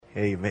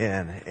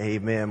Amen.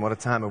 Amen. What a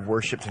time of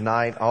worship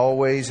tonight.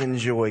 Always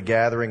enjoy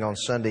gathering on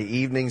Sunday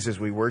evenings as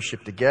we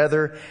worship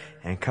together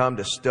and come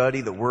to study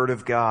the Word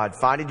of God.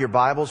 Find in your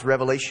Bibles,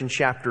 Revelation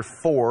chapter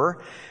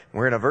 4.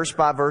 We're in a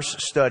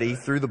verse-by-verse study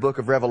through the book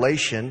of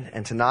Revelation.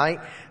 And tonight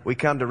we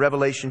come to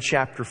Revelation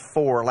chapter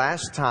 4.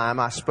 Last time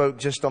I spoke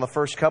just on the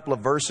first couple of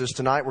verses.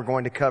 Tonight we're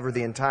going to cover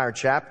the entire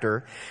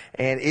chapter.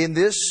 And in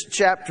this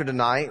chapter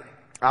tonight,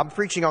 I'm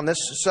preaching on this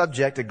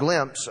subject, a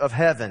glimpse of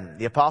heaven.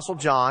 The Apostle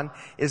John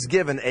is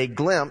given a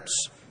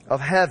glimpse of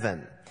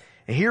heaven.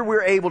 And here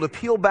we're able to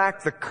peel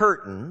back the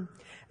curtain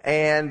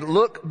and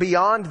look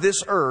beyond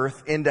this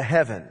earth into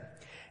heaven.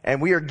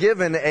 And we are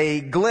given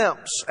a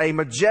glimpse, a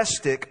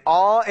majestic,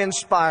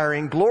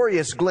 awe-inspiring,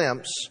 glorious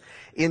glimpse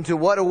into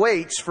what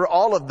awaits for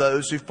all of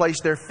those who've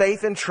placed their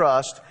faith and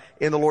trust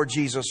in the Lord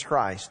Jesus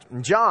Christ.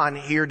 John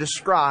here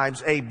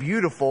describes a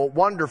beautiful,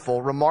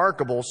 wonderful,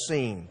 remarkable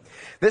scene.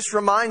 This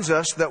reminds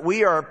us that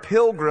we are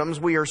pilgrims,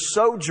 we are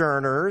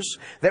sojourners,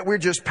 that we're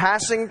just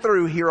passing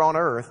through here on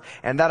earth,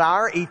 and that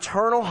our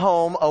eternal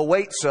home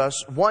awaits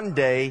us one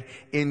day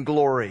in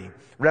glory.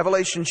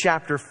 Revelation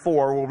chapter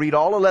 4, we'll read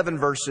all 11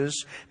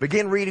 verses.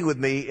 Begin reading with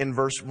me in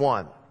verse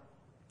 1.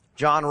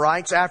 John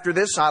writes, "After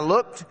this I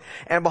looked,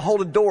 and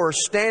behold, a door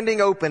standing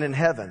open in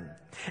heaven.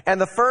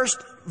 And the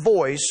first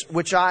voice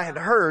which I had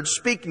heard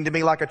speaking to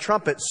me like a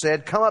trumpet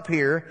said, 'Come up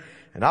here,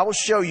 and I will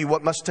show you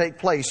what must take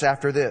place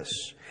after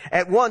this.'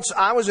 At once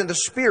I was in the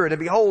Spirit, and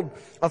behold,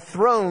 a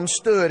throne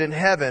stood in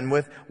heaven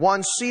with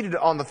one seated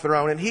on the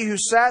throne, and he who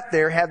sat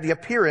there had the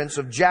appearance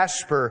of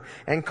jasper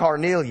and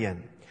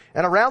carnelian.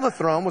 And around the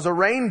throne was a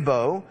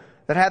rainbow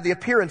that had the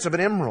appearance of an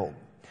emerald.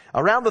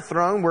 Around the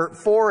throne were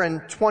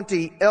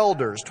 24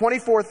 elders,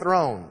 24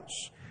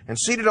 thrones. And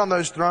seated on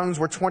those thrones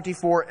were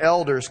 24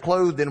 elders,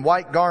 clothed in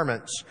white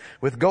garments,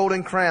 with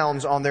golden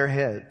crowns on their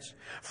heads.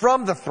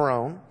 From the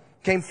throne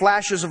came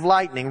flashes of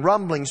lightning,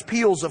 rumblings,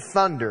 peals of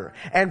thunder.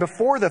 And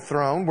before the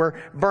throne were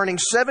burning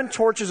 7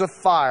 torches of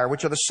fire,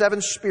 which are the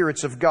 7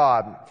 spirits of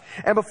God.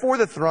 And before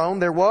the throne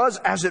there was,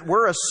 as it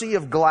were, a sea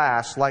of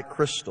glass like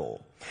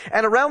crystal.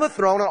 And around the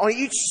throne, on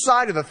each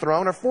side of the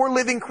throne, are 4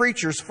 living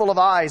creatures full of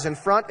eyes in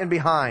front and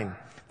behind.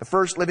 The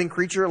first living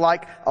creature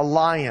like a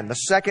lion, the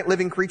second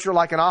living creature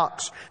like an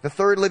ox, the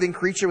third living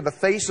creature with the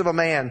face of a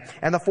man,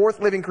 and the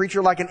fourth living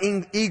creature like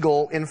an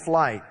eagle in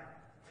flight.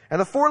 And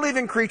the 4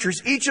 living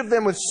creatures, each of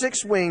them with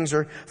 6 wings,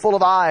 are full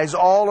of eyes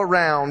all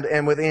around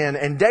and within.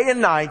 And day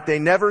and night they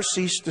never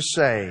cease to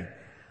say,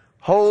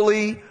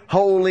 'Holy,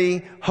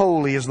 holy,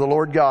 holy is the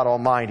Lord God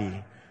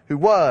Almighty, who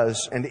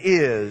was and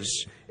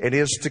is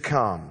to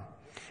come.'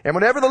 And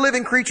whenever the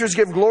living creatures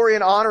give glory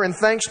and honor and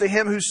thanks to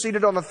Him who's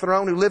seated on the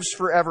throne, who lives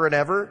forever and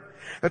ever,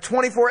 the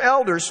 24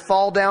 elders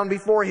fall down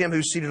before Him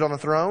who's seated on the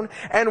throne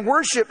and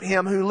worship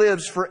Him who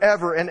lives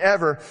forever and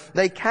ever.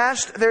 They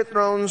cast their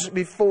thrones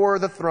before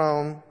the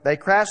throne. They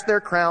cast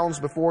their crowns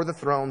before the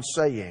throne,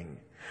 saying,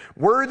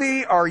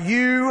 'Worthy are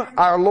you,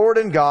 our Lord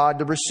and God,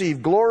 to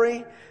receive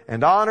glory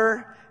and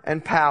honor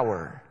and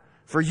power.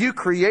 For you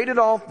created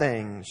all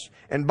things,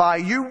 and by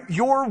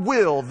your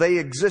will they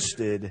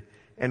existed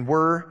and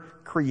were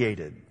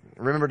created.'"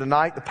 Remember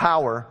tonight, the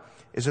power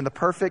is in the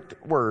perfect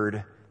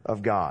Word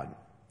of God.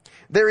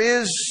 There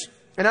is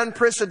an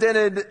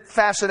unprecedented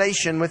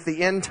fascination with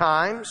the end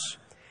times,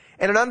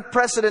 and an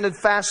unprecedented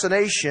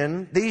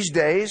fascination these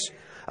days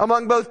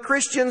among both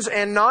Christians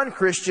and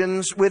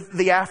non-Christians with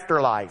the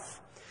afterlife.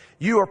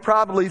 You are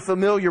probably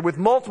familiar with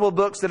multiple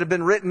books that have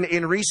been written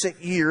in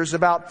recent years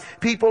about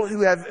people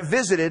who have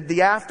visited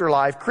the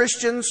afterlife.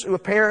 Christians who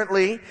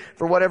apparently,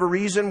 for whatever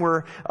reason,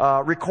 were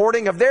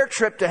recording of their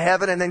trip to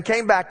heaven and then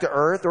came back to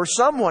earth. Or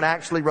someone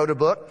actually wrote a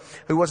book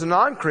who was a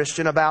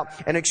non-Christian about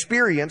an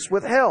experience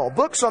with hell.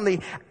 Books on the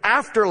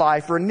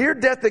afterlife or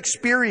near-death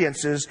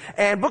experiences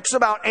and books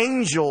about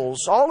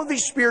angels. All of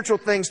these spiritual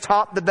things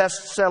top the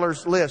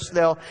bestsellers list.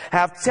 They'll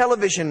have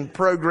television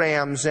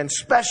programs and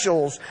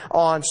specials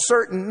on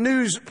certain news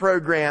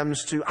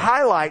programs to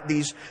highlight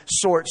these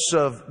sorts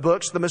of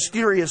books, the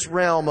mysterious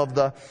realm of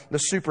the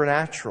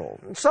supernatural.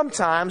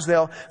 Sometimes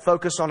they'll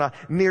focus on a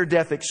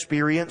near-death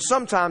experience.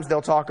 Sometimes they'll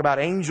talk about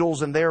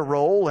angels and their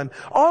role. And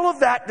all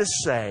of that to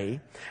say,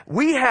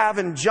 we have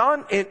in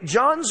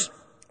John's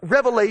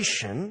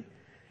revelation,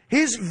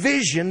 his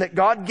vision that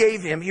God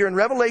gave him here in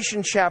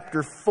Revelation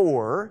chapter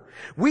 4,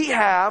 we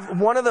have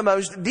one of the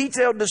most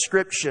detailed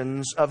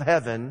descriptions of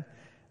heaven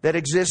that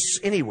exists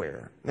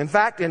anywhere. In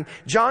fact, in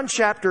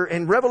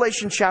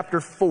Revelation chapter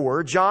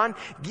 4, John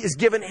is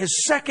given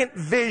his second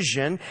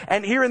vision,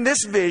 and here in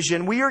this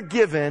vision, we are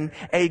given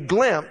a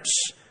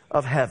glimpse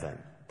of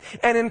heaven.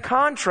 And in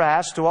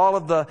contrast to all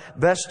of the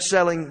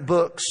best-selling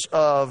books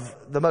of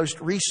the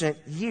most recent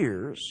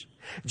years,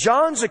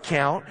 John's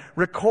account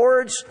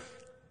records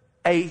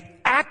an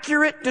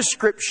accurate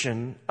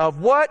description of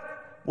what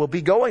will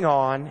be going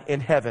on in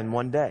heaven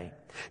one day.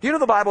 Do you know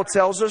the Bible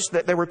tells us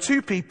that there were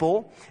 2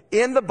 people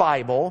in the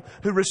Bible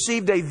who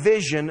received a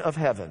vision of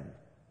heaven?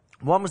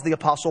 One was the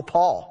Apostle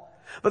Paul.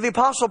 But the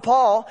Apostle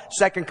Paul,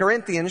 2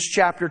 Corinthians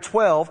chapter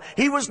 12,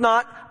 he was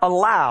not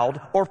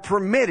allowed or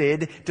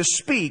permitted to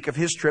speak of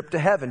his trip to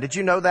heaven. Did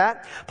you know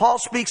that? Paul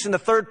speaks in the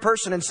third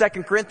person in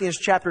 2 Corinthians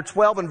chapter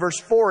 12 and verse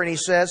 4, and he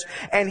says,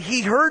 "And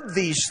he heard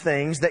these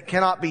things that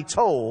cannot be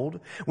told,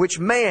 which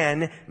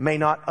man may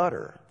not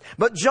utter."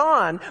 But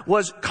John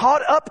was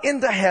caught up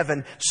into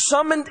heaven,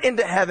 summoned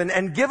into heaven,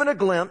 and given a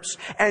glimpse,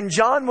 and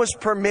John was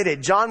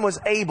permitted, John was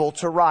able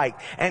to write.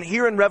 And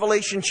here in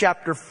Revelation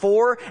chapter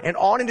 4 and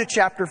on into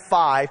chapter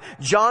 5,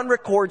 John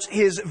records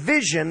his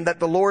vision that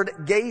the Lord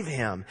gave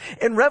him.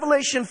 In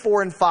Revelation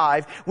 4 and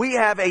 5, we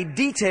have a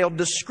detailed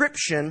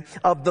description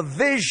of the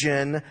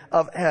vision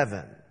of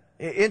heaven.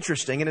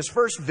 Interesting. In his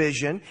first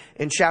vision,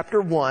 in chapter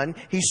 1,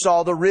 he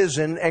saw the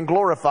risen and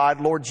glorified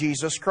Lord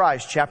Jesus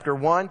Christ. Chapter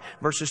 1,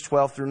 verses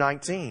 12 through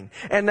 19.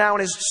 And now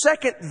in his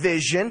second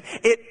vision,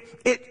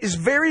 it is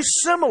very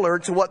similar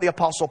to what the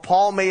Apostle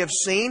Paul may have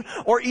seen,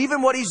 or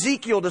even what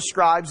Ezekiel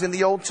describes in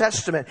the Old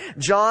Testament.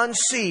 John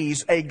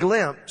sees a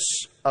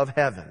glimpse of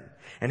heaven.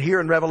 And here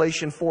in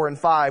Revelation 4 and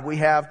 5, we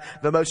have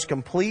the most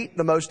complete,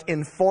 the most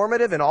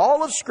informative in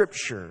all of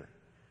Scripture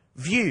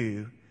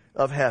view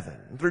of heaven.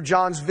 Through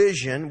John's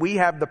vision, we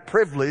have the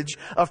privilege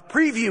of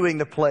previewing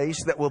the place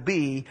that will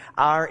be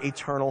our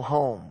eternal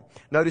home.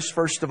 Notice,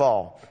 first of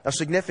all, a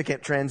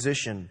significant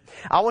transition.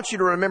 I want you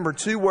to remember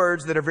two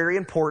words that are very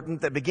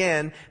important that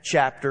begin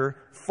chapter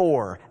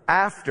 4.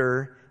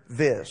 After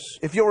this.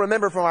 If you'll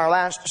remember from our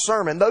last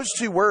sermon, those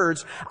two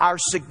words are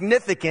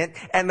significant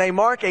and they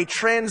mark a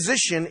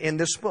transition in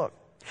this book.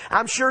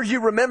 I'm sure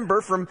you remember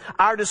from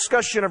our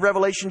discussion of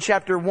Revelation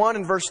chapter 1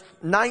 and verse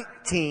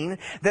 19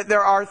 that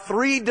there are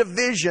three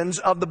divisions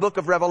of the book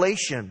of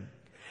Revelation.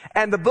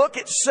 And the book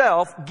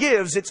itself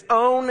gives its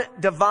own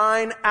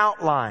divine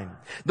outline.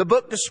 The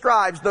book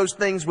describes those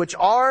things which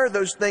are,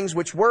 those things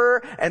which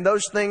were, and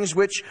those things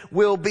which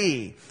will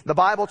be. The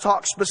Bible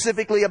talks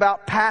specifically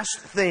about past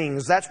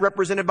things. That's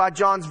represented by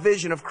John's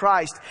vision of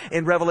Christ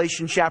in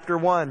Revelation chapter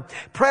 1.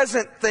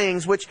 Present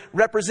things, which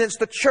represents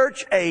the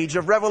church age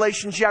of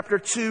Revelation chapter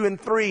 2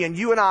 and 3. And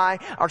you and I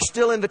are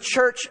still in the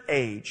church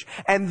age.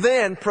 And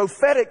then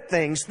prophetic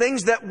things,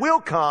 things that will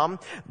come,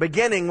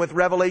 beginning with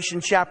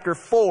Revelation chapter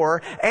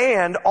 4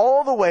 and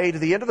all the way to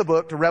the end of the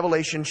book to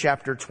Revelation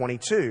chapter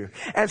 22.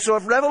 And so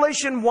if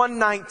Revelation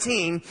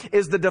 1:19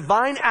 is the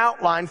divine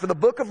outline for the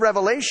book of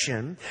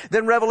Revelation,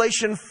 then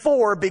Revelation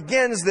 4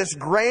 begins this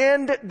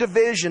grand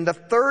division, the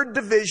third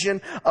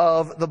division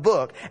of the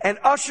book, and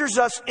ushers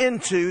us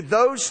into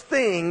those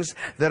things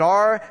that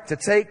are to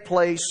take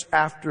place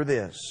after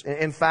this.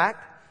 In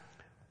fact,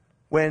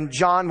 when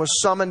John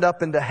was summoned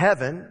up into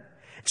heaven,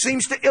 it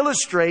seems to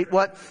illustrate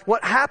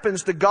what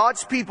happens to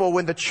God's people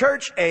when the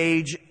church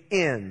age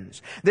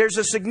ends. There's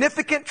a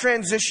significant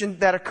transition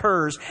that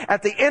occurs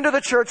at the end of the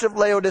church of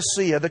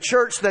Laodicea, the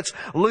church that's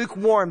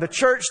lukewarm, the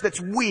church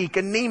that's weak,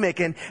 anemic,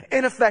 and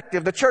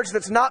ineffective, the church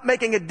that's not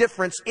making a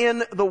difference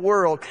in the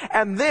world.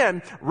 And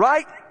then,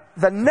 right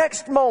the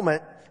next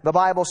moment, the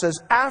Bible says,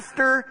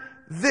 after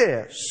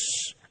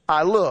this,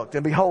 I looked,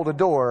 and behold, a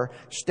door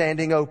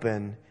standing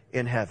open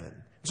in heaven.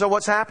 So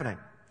what's happening?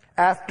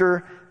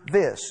 After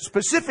this,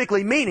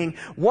 specifically meaning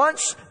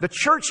once the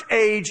church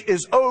age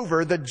is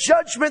over, the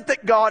judgment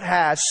that God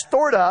has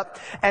stored up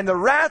and the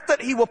wrath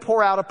that He will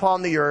pour out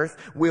upon the earth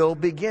will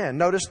begin.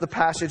 Notice the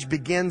passage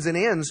begins and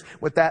ends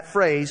with that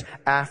phrase,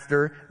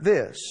 after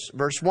this.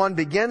 Verse 1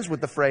 begins with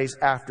the phrase,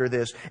 after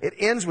this. It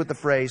ends with the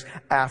phrase,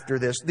 after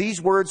this.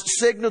 These words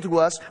signal to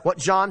us what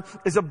John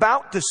is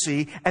about to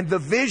see and the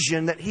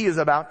vision that he is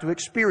about to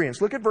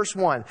experience. Look at verse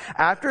 1.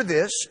 After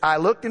this, I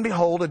looked and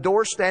behold, a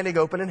door standing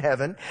open in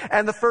heaven,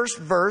 and the first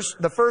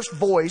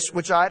voice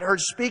which I had heard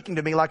speaking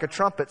to me like a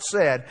trumpet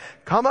said,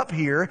 "Come up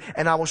here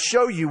and I will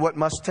show you what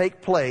must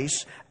take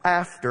place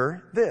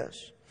after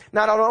this."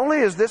 Now, not only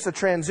is this a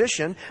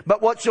transition,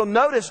 but what you'll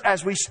notice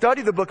as we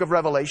study the book of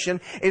Revelation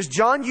is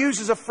John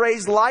uses a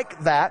phrase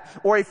like that,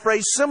 or a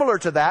phrase similar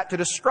to that, to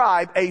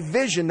describe a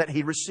vision that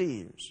he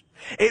receives.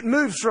 It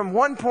moves from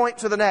one point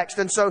to the next,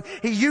 and so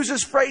he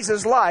uses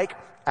phrases like,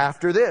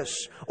 after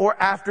this,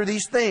 or after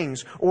these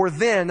things, or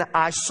then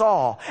I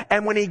saw.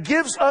 And when he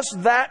gives us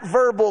that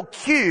verbal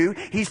cue,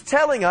 he's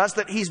telling us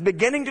that he's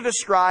beginning to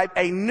describe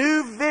a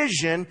new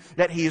vision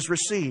that he has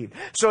received.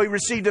 So he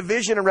received a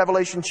vision in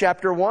Revelation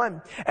chapter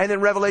 1. And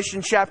then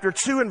Revelation chapter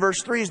 2 and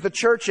verse 3 is the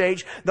church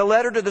age, the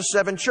letter to the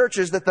seven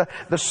churches that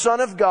the Son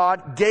of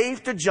God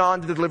gave to John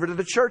to deliver to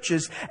the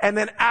churches. And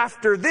then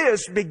after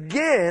this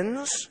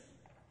begins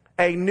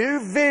a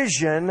new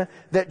vision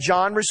that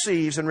John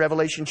receives in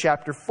Revelation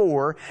chapter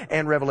 4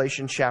 and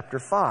Revelation chapter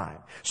 5.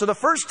 So the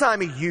first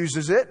time he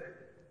uses it,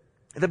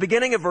 at the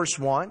beginning of verse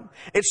 1,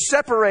 it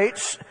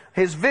separates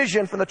his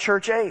vision from the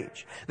church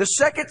age. The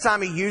second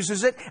time he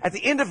uses it, at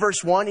the end of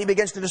verse 1, he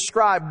begins to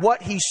describe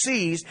what he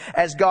sees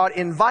as God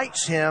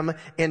invites him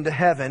into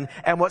heaven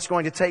and what's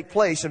going to take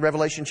place in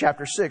Revelation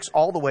chapter 6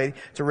 all the way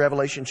to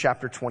Revelation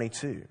chapter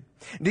 22.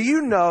 Do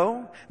you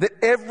know that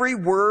every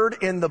word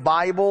in the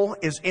Bible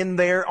is in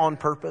there on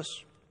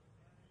purpose?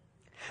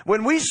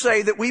 When we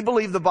say that we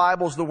believe the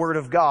Bible is the Word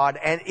of God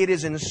and it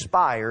is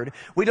inspired,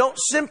 we don't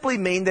simply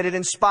mean that it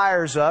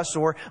inspires us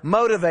or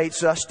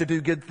motivates us to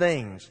do good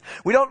things.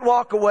 We don't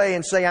walk away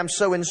and say, I'm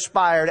so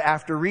inspired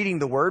after reading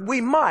the Word.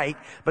 We might,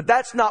 but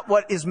that's not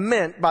what is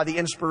meant by the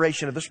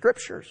inspiration of the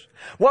Scriptures.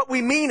 What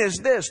we mean is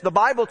this. The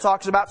Bible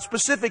talks about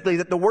specifically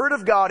that the Word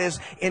of God is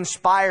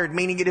inspired,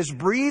 meaning it is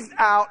breathed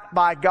out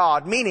by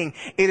God, meaning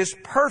it is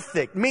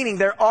perfect, meaning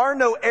there are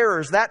no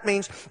errors. That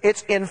means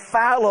it's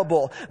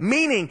infallible,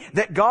 meaning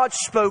that God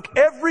spoke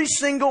every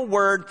single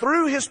word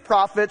through His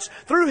prophets,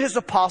 through His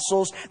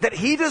apostles, that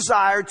He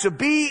desired to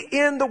be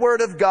in the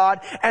Word of God,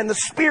 and the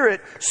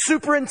Spirit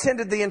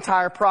superintended the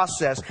entire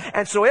process.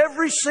 And so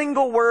every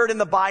single word in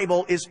the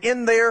Bible is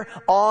in there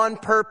on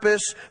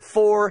purpose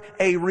for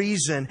a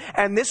reason.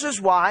 And this is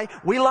why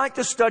we like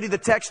to study the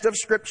text of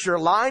Scripture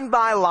line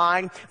by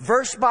line,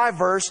 verse by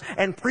verse,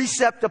 and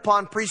precept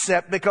upon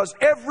precept, because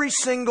every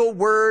single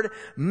word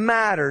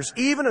matters.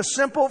 Even a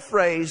simple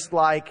phrase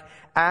like,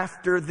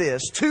 after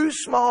this. Two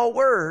small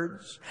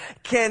words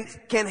can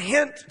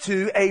hint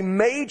to a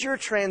major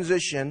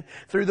transition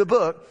through the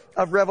book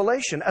of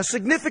Revelation, a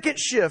significant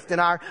shift in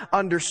our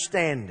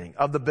understanding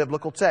of the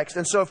biblical text.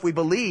 And so if we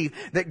believe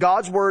that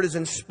God's Word is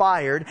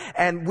inspired,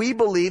 and we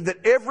believe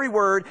that every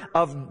word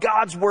of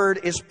God's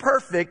Word is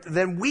perfect,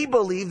 then we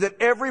believe that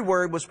every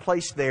word was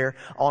placed there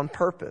on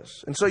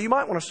purpose. And so you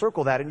might want to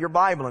circle that in your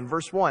Bible in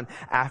verse 1.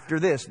 After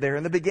this, there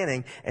in the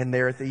beginning and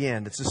there at the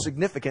end. It's a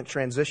significant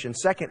transition.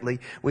 Secondly,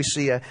 we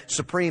see a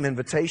supreme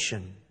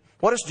invitation.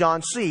 What does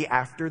John see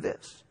after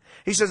this?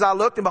 He says, I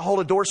looked and behold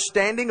a door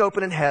standing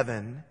open in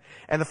heaven.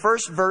 And the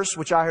first verse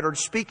which I heard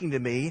speaking to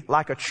me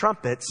like a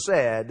trumpet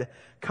said,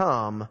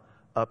 come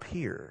up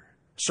here.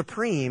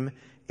 Supreme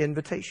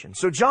invitation.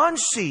 So John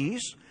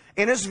sees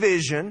in his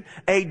vision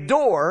a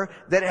door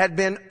that had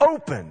been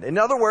opened. In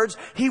other words,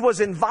 he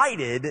was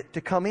invited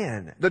to come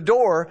in. The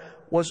door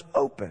was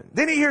open.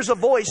 Then he hears a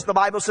voice, the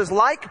Bible says,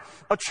 like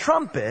a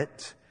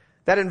trumpet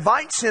that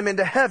invites him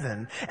into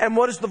heaven. And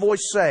what does the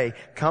voice say?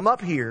 Come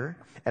up here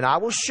and I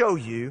will show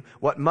you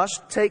what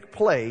must take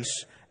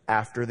place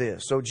after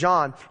this. So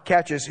John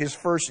catches his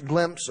first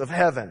glimpse of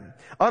heaven.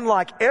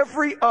 Unlike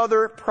every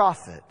other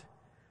prophet,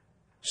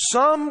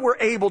 some were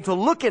able to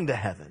look into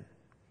heaven.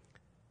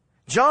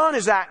 John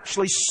is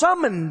actually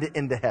summoned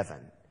into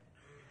heaven.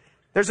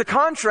 There's a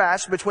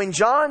contrast between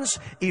John's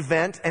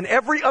event and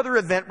every other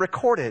event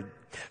recorded.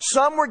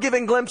 Some were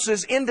given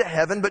glimpses into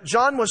heaven, but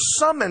John was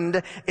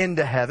summoned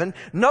into heaven.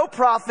 No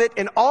prophet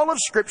in all of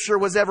Scripture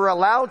was ever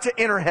allowed to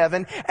enter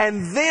heaven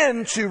and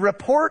then to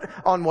report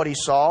on what he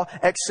saw,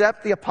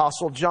 except the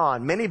Apostle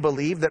John. Many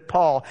believe that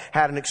Paul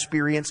had an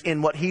experience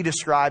in what he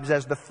describes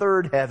as the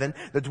third heaven,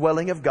 the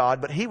dwelling of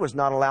God, but he was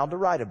not allowed to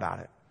write about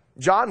it.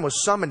 John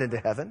was summoned into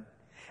heaven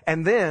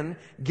and then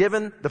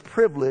given the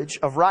privilege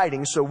of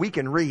writing so we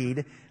can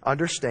read,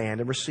 understand,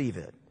 and receive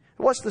it.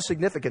 What's the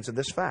significance of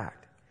this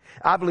fact?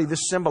 I believe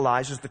this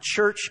symbolizes the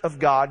church of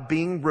God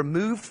being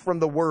removed from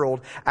the world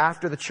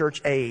after the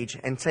church age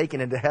and taken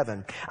into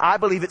heaven. I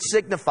believe it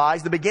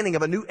signifies the beginning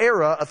of a new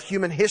era of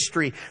human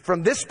history.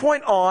 From this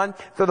point on,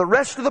 for the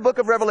rest of the book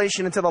of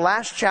Revelation until the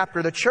last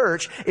chapter, the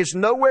church is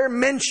nowhere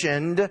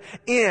mentioned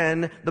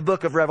in the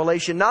book of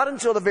Revelation, not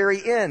until the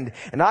very end.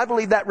 And I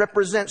believe that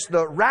represents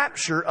the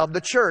rapture of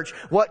the church.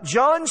 What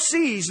John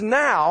sees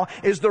now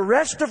is the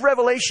rest of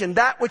Revelation,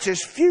 that which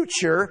is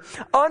future,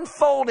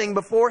 unfolding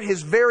before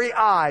his very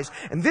eyes.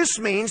 And this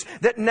means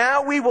that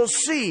now we will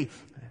see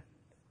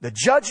the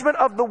judgment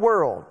of the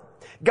world,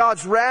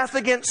 God's wrath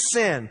against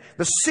sin,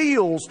 the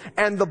seals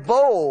and the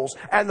bowls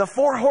and the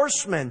four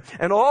horsemen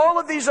and all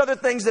of these other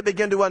things that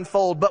begin to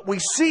unfold. But we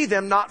see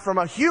them not from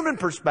a human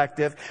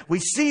perspective. We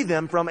see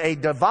them from a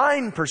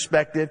divine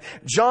perspective.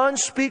 John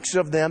speaks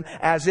of them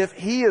as if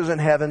he is in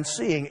heaven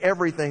seeing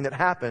everything that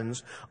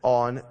happens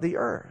on the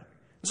earth.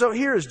 So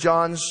here is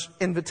John's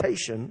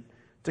invitation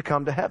to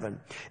come to heaven.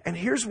 And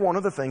here's one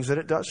of the things that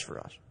it does for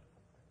us.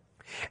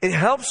 It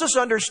helps us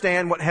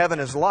understand what heaven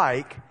is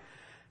like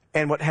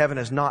and what heaven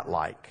is not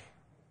like.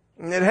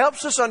 And it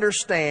helps us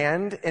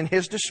understand in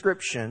his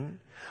description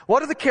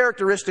what are the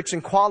characteristics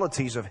and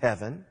qualities of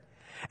heaven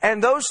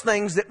and those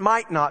things that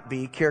might not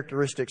be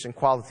characteristics and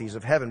qualities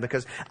of heaven.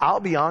 Because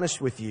I'll be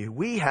honest with you,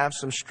 we have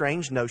some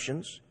strange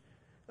notions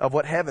of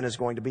what heaven is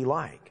going to be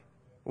like.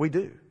 We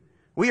do.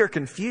 We are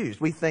confused.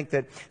 We think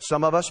that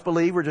some of us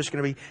believe we're just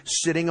going to be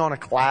sitting on a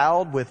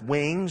cloud with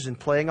wings and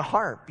playing a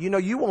harp. You know,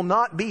 you will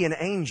not be an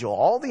angel.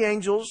 All the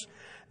angels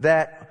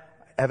that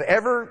have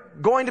ever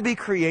going to be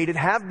created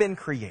have been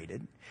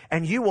created.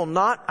 And you will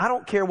not, I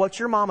don't care what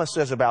your mama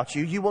says about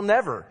you, you will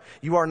never.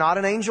 You are not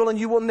an angel and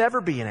you will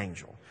never be an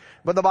angel.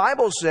 But the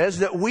Bible says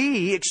that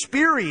we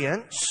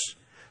experience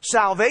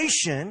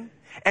salvation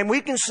and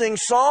we can sing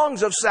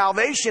songs of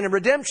salvation and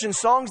redemption,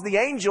 songs the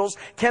angels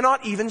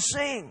cannot even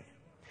sing.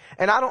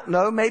 And I don't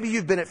know, maybe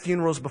you've been at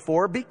funerals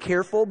before. Be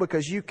careful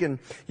because you can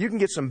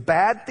get some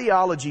bad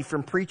theology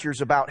from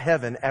preachers about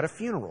heaven at a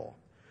funeral.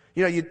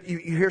 You know, you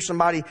hear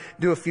somebody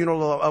do a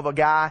funeral of a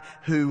guy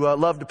who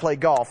loved to play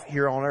golf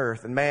here on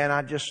earth. And man,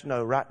 I just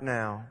know right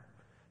now,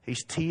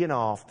 He's teeing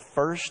off the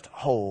first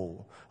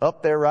hole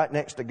up there right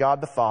next to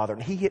God the Father.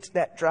 And he hits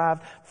that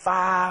drive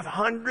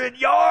 500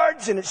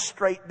 yards and it's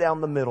straight down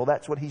the middle.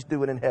 That's what he's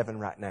doing in heaven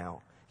right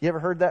now. You ever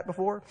heard that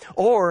before?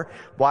 Or,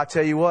 well, I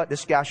tell you what,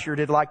 this guy sure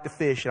did like to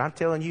fish. And I'm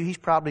telling you, he's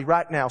probably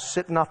right now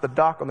sitting off the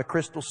dock on the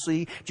Crystal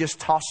Sea, just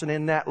tossing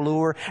in that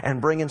lure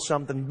and bringing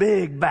something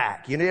big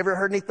back. You ever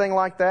heard anything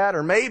like that?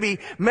 Or maybe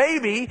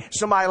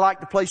somebody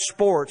liked to play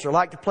sports or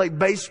liked to play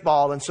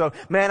baseball. And so,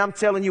 man, I'm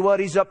telling you what,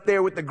 he's up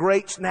there with the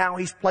greats now.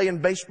 He's playing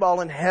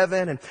baseball in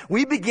heaven. And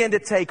we begin to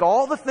take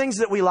all the things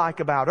that we like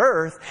about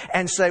earth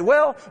and say,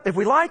 well, if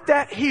we like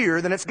that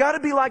here, then it's got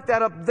to be like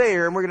that up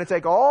there. And we're going to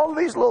take all of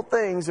these little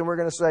things and we're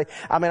going to say,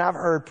 I've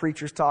heard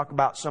preachers talk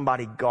about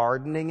somebody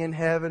gardening in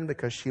heaven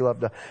because she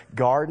loved to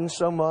garden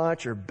so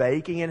much, or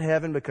baking in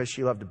heaven because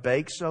she loved to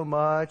bake so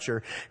much,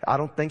 or I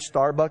don't think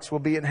Starbucks will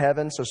be in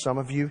heaven, so some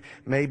of you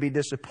may be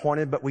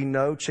disappointed, but we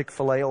know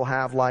Chick-fil-A will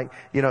have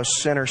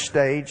center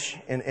stage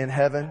in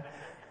heaven.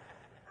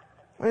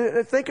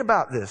 Think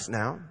about this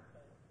now.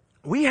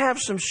 We have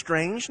some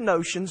strange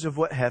notions of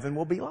what heaven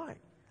will be like.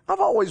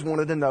 I've always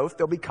wanted to know if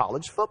there'll be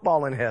college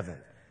football in heaven.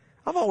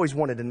 I've always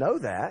wanted to know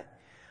that.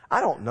 I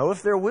don't know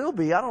if there will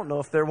be. I don't know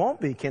if there won't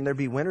be. Can there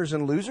be winners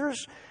and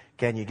losers?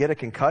 Can you get a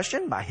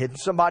concussion by hitting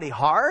somebody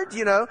hard?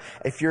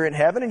 If you're in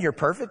heaven and you're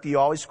perfect, do you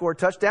always score a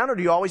touchdown or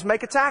do you always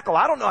make a tackle?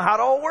 I don't know how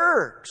it all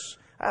works.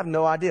 I have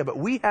no idea. But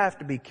we have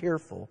to be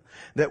careful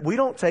that we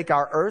don't take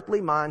our earthly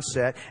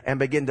mindset and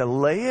begin to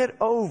lay it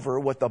over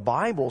what the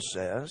Bible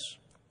says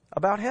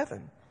about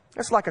heaven.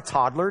 It's like a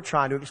toddler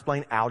trying to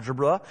explain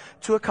algebra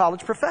to a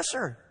college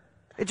professor.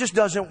 It just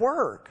doesn't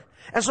work.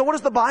 And so what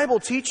does the Bible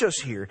teach us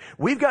here?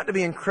 We've got to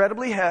be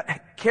incredibly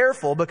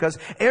careful because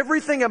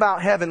everything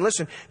about heaven,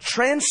 listen,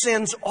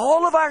 transcends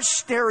all of our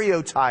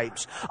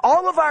stereotypes,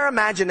 all of our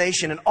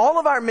imagination, and all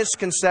of our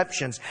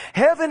misconceptions.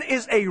 Heaven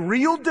is a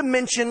real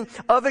dimension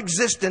of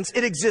existence.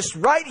 It exists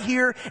right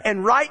here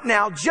and right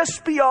now,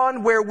 just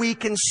beyond where we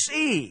can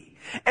see.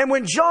 And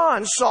when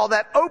John saw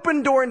that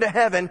open door into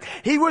heaven,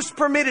 he was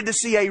permitted to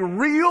see a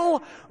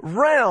real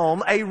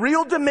realm, a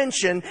real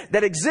dimension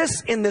that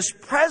exists in this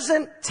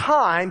present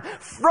time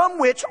from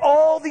which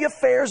all the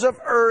affairs of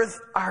earth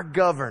are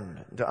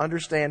governed. To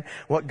understand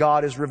what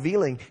God is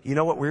revealing, you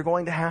know what we're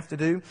going to have to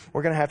do?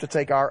 We're going to have to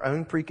take our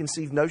own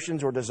preconceived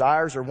notions or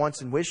desires or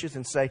wants and wishes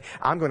and say,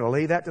 I'm going to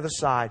lay that to the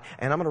side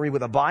and I'm going to read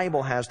what the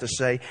Bible has to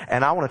say,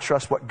 and I want to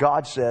trust what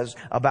God says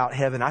about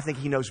heaven. I think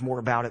He knows more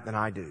about it than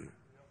I do.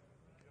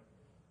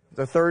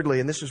 So thirdly,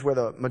 and this is where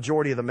the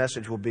majority of the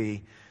message will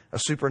be, a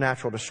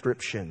supernatural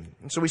description.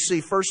 And so we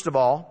see, first of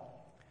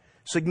all,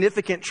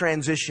 significant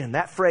transition.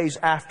 That phrase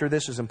after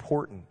this is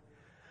important.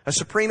 A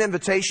supreme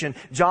invitation.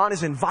 John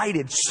is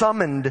invited,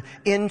 summoned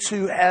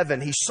into heaven.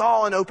 He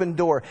saw an open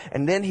door,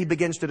 and then he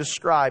begins to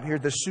describe here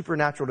the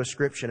supernatural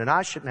description. And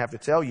I shouldn't have to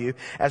tell you,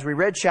 as we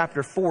read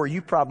chapter 4,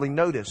 you probably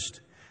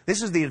noticed.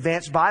 This is the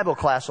advanced Bible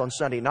class on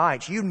Sunday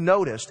nights. You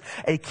noticed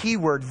a key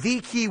word. The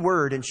key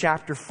word in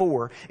chapter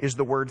 4 is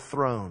the word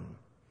throne.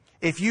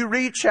 If you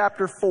read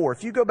chapter 4,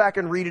 if you go back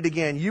and read it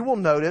again, you will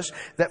notice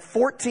that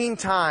 14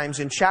 times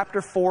in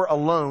chapter 4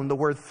 alone, the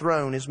word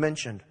throne is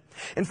mentioned.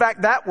 In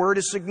fact, that word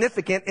is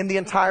significant in the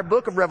entire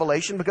book of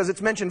Revelation because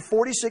it's mentioned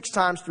 46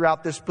 times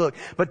throughout this book.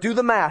 But do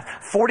the math.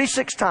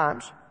 46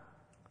 times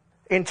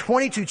in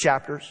 22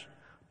 chapters,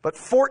 but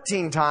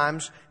 14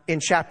 times in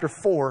chapter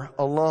 4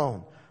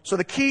 alone. So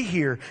the key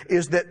here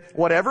is that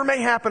whatever may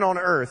happen on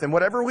earth and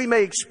whatever we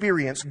may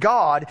experience,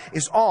 God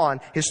is on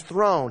His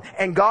throne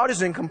and God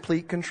is in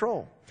complete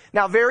control.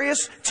 Now,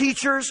 various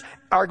teachers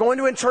are going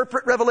to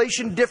interpret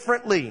Revelation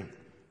differently.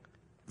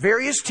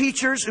 Various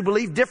teachers who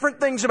believe different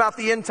things about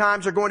the end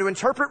times are going to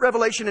interpret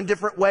Revelation in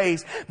different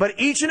ways. But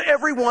each and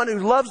every one who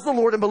loves the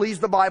Lord and believes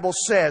the Bible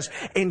says,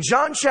 in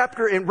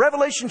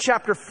Revelation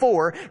chapter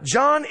 4,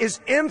 John is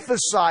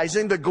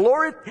emphasizing the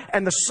glory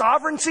and the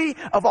sovereignty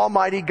of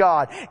Almighty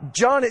God.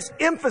 John is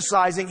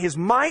emphasizing His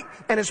might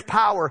and His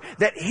power,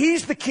 that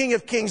He's the King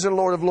of Kings and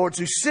Lord of Lords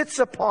who sits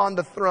upon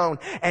the throne.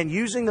 And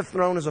using the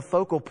throne as a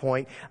focal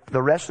point,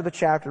 the rest of the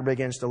chapter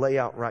begins to lay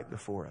out right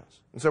before us.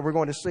 And so we're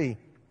going to see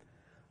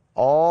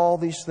all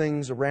these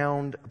things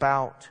around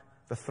about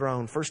the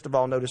throne. First of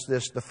all, notice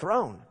this, the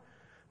throne.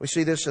 We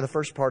see this in the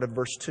first part of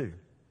verse 2.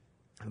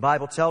 The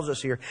Bible tells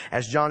us here,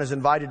 as John is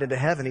invited into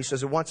heaven, he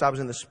says, "At once I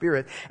was in the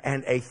Spirit,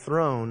 and a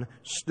throne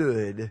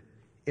stood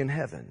in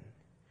heaven."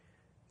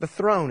 The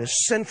throne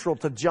is central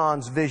to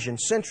John's vision,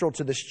 central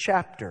to this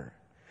chapter.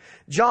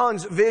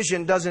 John's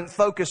vision doesn't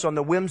focus on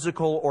the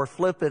whimsical or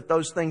flippant,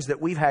 those things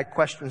that we've had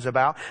questions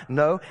about.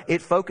 No,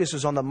 it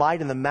focuses on the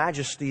might and the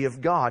majesty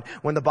of God.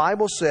 When the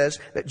Bible says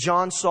that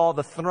John saw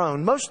the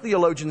throne, most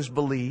theologians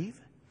believe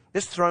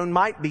this throne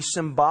might be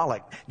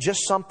symbolic,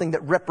 just something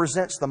that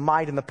represents the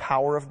might and the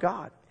power of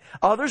God.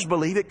 Others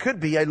believe it could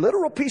be a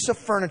literal piece of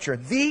furniture,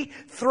 the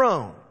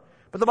throne.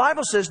 But the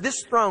Bible says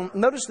this throne,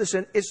 notice this,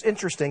 it's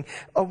interesting.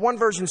 One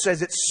version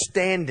says it's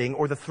standing,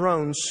 or the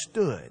throne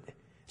stood.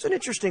 It's an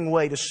interesting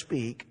way to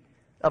speak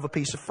of a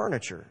piece of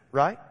furniture,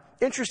 right?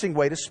 interesting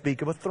way to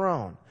speak of a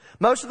throne.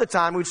 Most of the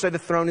time we'd say the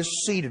throne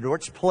is seated or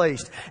it's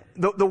placed.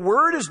 The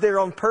word is there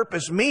on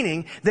purpose,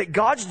 meaning that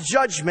God's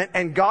judgment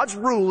and God's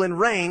rule and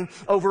reign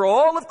over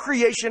all of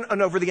creation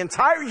and over the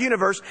entire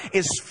universe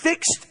is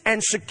fixed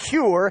and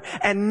secure,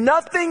 and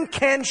nothing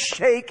can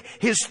shake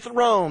His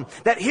throne.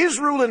 That His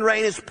rule and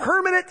reign is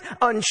permanent,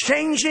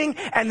 unchanging,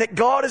 and that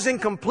God is in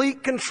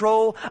complete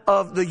control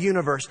of the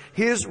universe.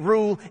 His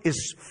rule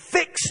is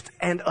fixed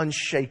and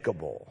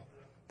unshakable.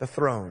 The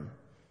throne.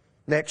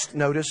 Next,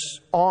 notice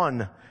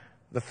on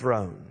the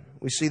throne.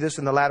 We see this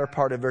in the latter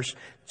part of verse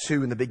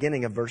 2 and the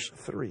beginning of verse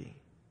 3.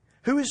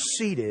 Who is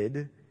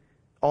seated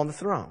on the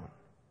throne?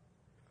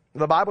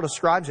 The Bible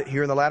describes it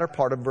here in the latter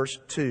part of verse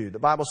 2. The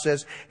Bible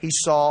says, He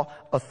saw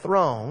a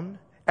throne,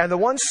 and the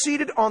one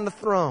seated on the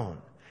throne,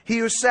 he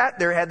who sat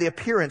there had the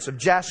appearance of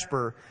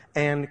jasper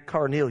and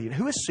carnelian.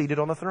 Who is seated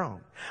on the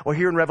throne? Well,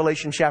 here in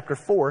Revelation chapter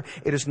 4,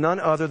 it is none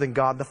other than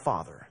God the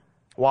Father.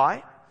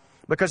 Why?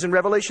 Because in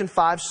Revelation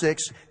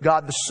 5:6,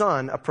 God the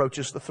Son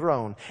approaches the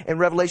throne. In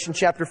Revelation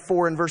chapter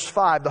 4 and verse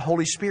 5, the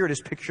Holy Spirit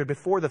is pictured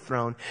before the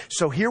throne.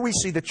 So here we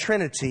see the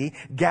Trinity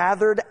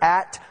gathered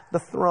at the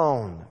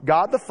throne.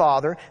 God the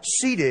Father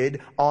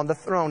seated on the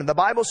throne. And the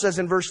Bible says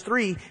in verse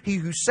 3, He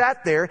who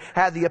sat there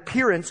had the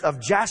appearance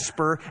of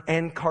jasper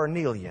and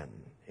carnelian.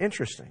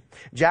 Interesting.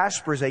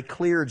 Jasper is a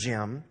clear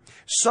gem.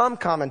 Some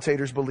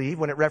commentators believe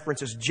when it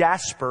references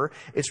jasper,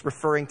 it's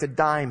referring to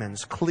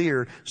diamonds,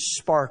 clear,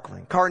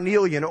 sparkling.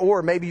 Carnelian,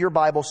 or maybe your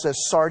Bible says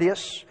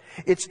sardius.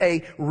 It's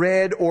a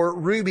red or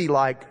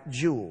ruby-like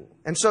jewel.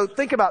 And so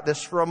think about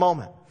this for a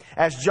moment.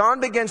 As John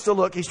begins to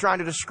look, he's trying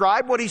to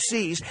describe what he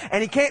sees,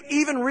 and he can't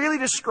even really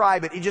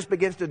describe it. He just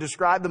begins to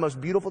describe the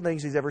most beautiful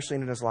things he's ever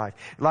seen in his life.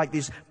 Like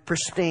these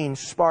pristine,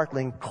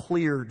 sparkling,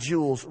 clear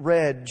jewels,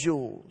 red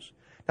jewels.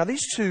 Now,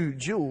 these two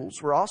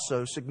jewels were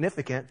also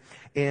significant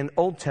in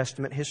Old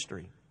Testament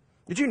history.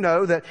 Did you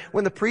know that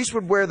when the priest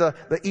would wear the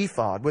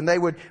ephod, when they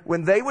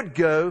would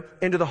go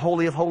into the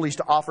Holy of Holies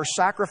to offer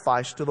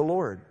sacrifice to the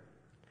Lord,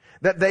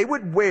 that they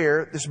would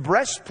wear this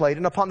breastplate,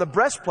 and upon the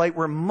breastplate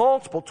were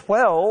multiple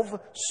 12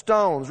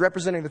 stones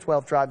representing the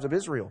 12 tribes of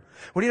Israel.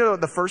 Well, do you know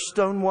what the first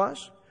stone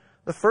was?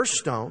 The first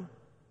stone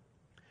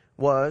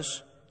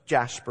was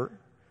jasper,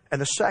 and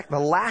the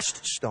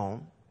last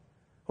stone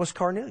was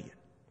carnelian.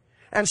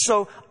 And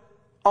so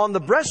on the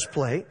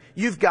breastplate,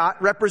 you've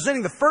got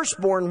representing the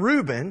firstborn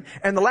Reuben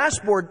and the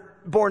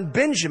lastborn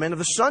Benjamin of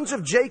the sons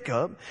of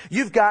Jacob.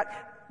 You've got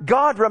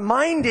God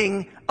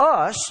reminding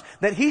us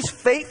that He's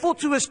faithful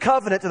to His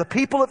covenant to the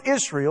people of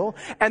Israel,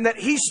 and that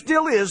He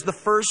still is the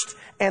first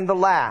and the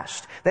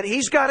last. That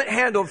He's got it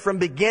handled from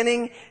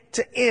beginning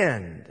to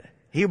end.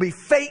 He'll be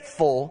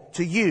faithful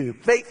to you,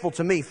 faithful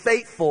to me,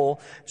 faithful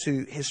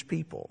to His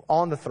people.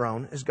 On the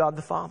throne is God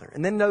the Father.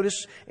 And then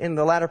notice in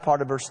the latter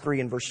part of verse 3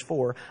 and verse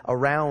 4,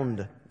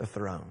 around the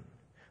throne.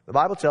 The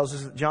Bible tells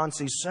us that John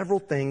sees several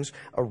things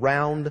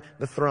around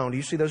the throne. Do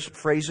you see those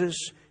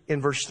phrases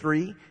in verse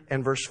 3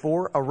 and verse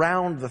 4?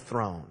 Around the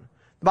throne.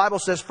 The Bible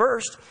says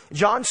first,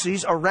 John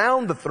sees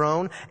around the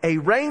throne a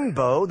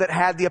rainbow that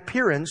had the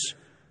appearance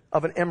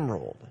of an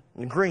emerald,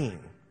 green.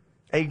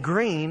 A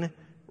green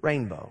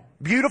rainbow.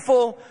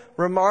 Beautiful,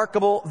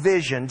 remarkable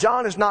vision.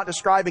 John is not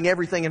describing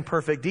everything in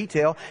perfect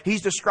detail.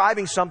 He's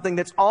describing something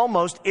that's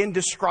almost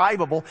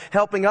indescribable,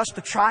 helping us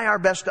to try our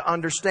best to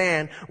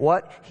understand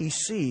what he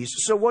sees.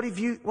 So what do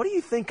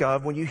you think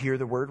of when you hear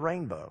the word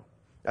rainbow?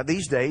 Now,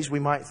 these days, we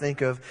might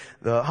think of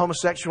the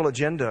homosexual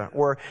agenda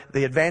or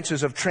the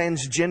advances of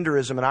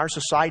transgenderism in our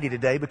society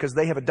today because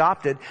they have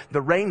adopted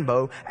the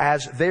rainbow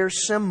as their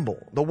symbol.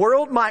 The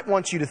world might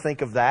want you to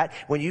think of that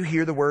when you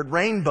hear the word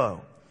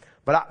rainbow.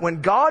 But when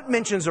God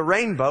mentions a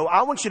rainbow,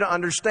 I want you to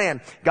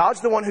understand,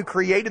 God's the one who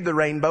created the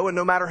rainbow, and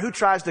no matter who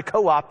tries to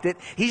co-opt it,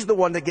 He's the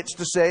one that gets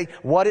to say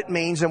what it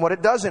means and what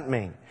it doesn't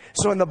mean.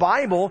 So in the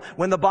Bible,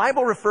 when the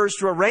Bible refers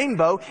to a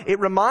rainbow, it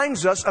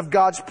reminds us of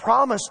God's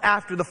promise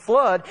after the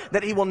flood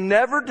that He will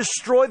never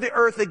destroy the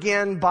earth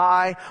again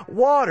by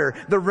water.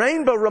 The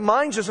rainbow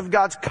reminds us of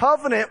God's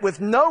covenant with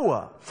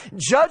Noah.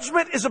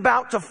 Judgment is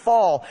about to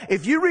fall.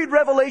 If you read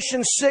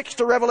Revelation 6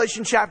 to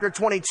Revelation chapter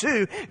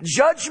 22,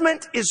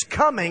 judgment is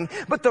coming,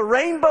 but the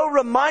rainbow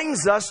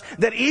reminds us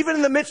that even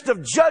in the midst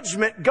of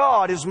judgment,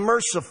 God is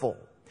merciful.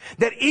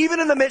 That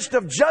even in the midst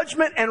of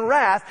judgment and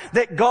wrath,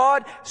 that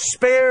God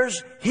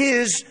spares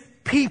His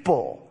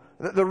people.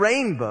 The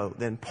rainbow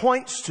then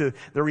points to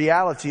the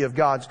reality of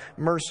God's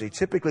mercy.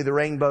 Typically the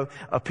rainbow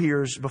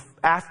appears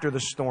after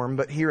the storm,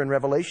 but here in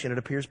Revelation it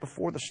appears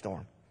before the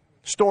storm.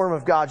 Storm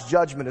of God's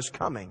judgment is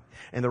coming,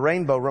 and the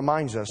rainbow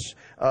reminds us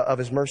of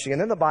His mercy. And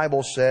then the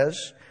Bible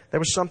says there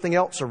was something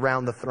else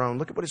around the throne.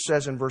 Look at what it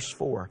says in verse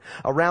 4.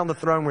 Around the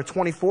throne were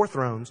 24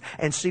 thrones,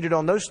 and seated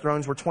on those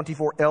thrones were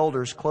 24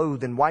 elders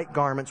clothed in white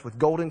garments with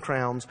golden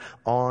crowns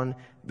on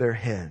their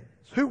heads.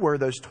 Who were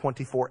those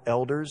 24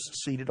 elders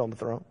seated on the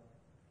throne?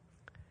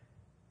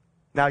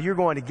 Now you're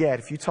going to get,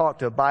 if you talk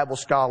to Bible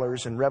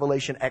scholars and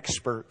Revelation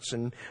experts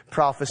and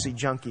prophecy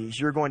junkies,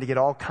 you're going to get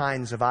all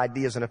kinds of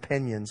ideas and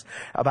opinions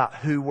about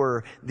who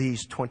were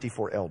these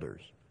 24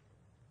 elders.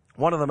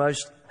 One of the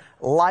most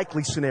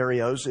likely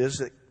scenarios is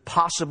that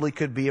possibly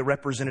could be a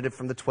representative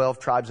from the 12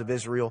 tribes of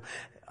Israel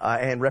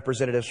and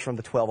representatives from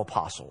the 12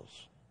 apostles.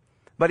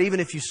 But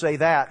even if you say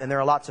that, and there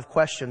are lots of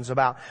questions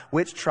about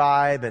which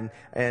tribe and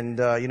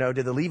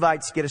did the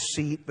Levites get a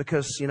seat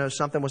because,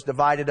 something was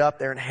divided up,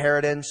 their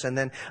inheritance, and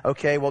then,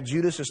 okay, well,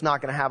 Judas is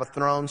not going to have a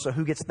throne, so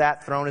who gets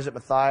that throne? Is it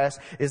Matthias?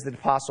 Is it the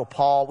Apostle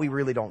Paul? We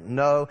really don't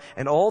know.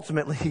 And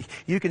ultimately,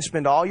 you can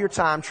spend all your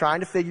time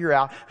trying to figure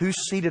out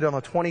who's seated on the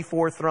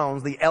 24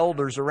 thrones, the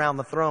elders around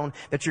the throne,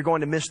 that you're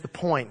going to miss the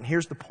point. And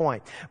here's the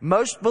point.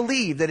 Most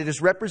believe that it is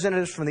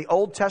representatives from the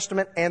Old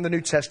Testament and the New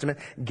Testament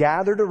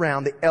gathered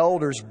around, the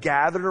elders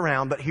gathered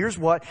around, but here's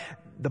what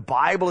the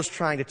Bible is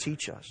trying to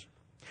teach us.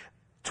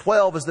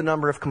 12 is the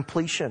number of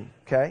completion,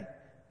 okay?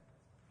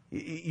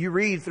 You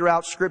read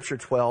throughout Scripture,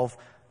 12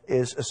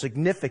 is a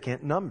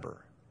significant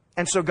number.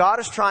 And so God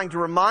is trying to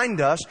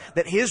remind us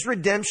that His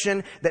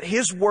redemption, that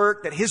His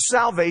work, that His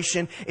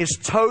salvation is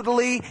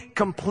totally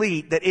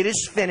complete, that it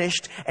is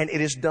finished and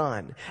it is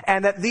done.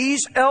 And that these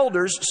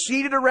elders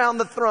seated around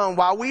the throne,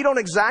 while we don't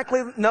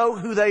exactly know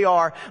who they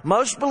are,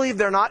 most believe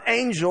they're not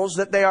angels,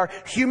 that they are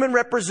human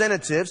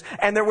representatives,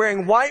 and they're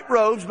wearing white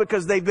robes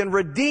because they've been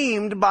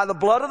redeemed by the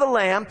blood of the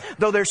Lamb.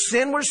 Though their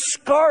sin was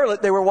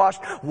scarlet, they were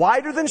washed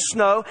whiter than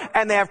snow,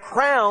 and they have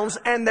crowns,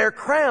 and their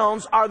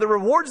crowns are the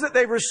rewards that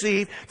they've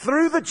received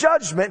through the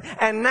judgment,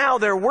 and now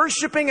they're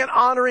worshiping and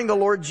honoring the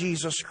Lord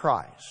Jesus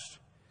Christ.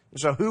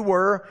 So who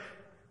were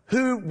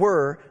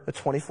the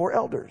 24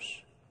 elders?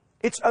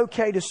 It's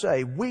okay to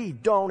say we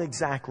don't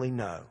exactly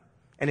know.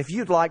 And if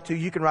you'd like to,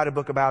 you can write a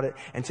book about it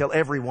and tell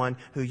everyone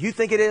who you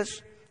think it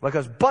is,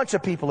 because a bunch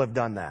of people have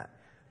done that.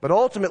 But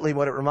ultimately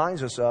what it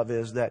reminds us of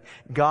is that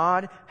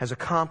God has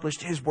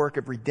accomplished His work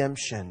of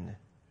redemption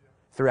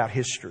throughout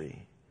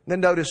history. Then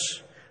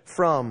notice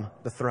from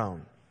the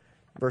throne.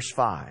 Verse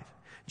 5.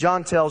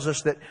 John tells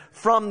us that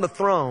from the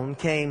throne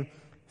came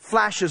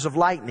flashes of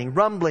lightning,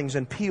 rumblings,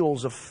 and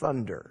peals of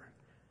thunder.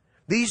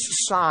 These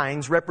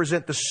signs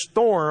represent the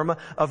storm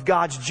of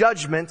God's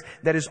judgment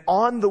that is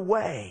on the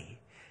way.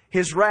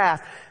 His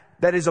wrath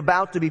that is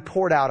about to be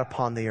poured out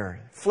upon the earth.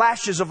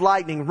 Flashes of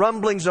lightning,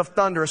 rumblings of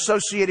thunder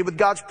associated with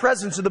God's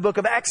presence in the book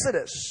of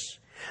Exodus.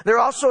 They're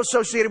also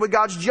associated with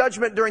God's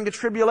judgment during the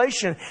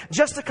tribulation.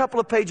 Just a couple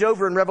of pages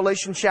over in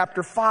Revelation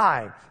chapter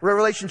 5,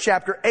 Revelation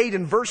chapter 8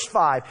 and verse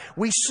 5,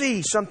 we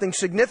see something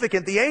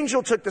significant. The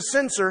angel took the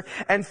censer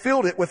and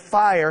filled it with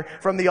fire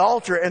from the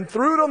altar and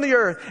threw it on the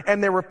earth,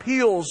 and there were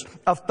peals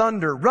of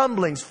thunder,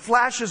 rumblings,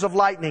 flashes of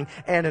lightning,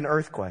 and an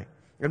earthquake.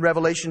 In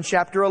Revelation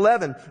chapter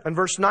 11 and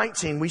verse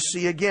 19, we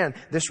see again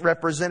this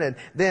represented.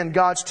 Then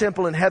God's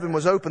temple in heaven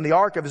was opened. The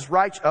ark of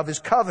His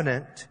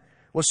covenant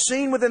was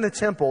seen within the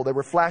temple. There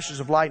were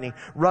flashes of lightning,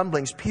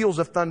 rumblings, peals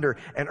of thunder,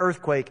 an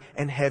earthquake,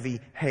 and heavy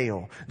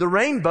hail. The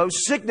rainbow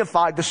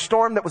signified the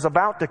storm that was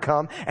about to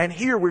come. And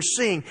here we're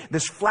seeing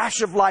this flash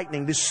of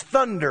lightning, this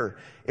thunder.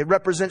 It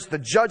represents the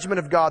judgment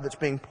of God that's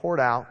being poured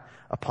out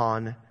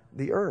upon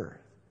the earth.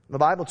 The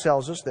Bible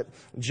tells us that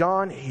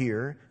John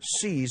here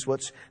sees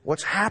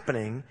what's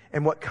happening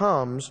and what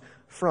comes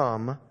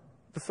from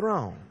the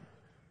throne.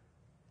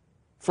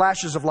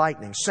 Flashes of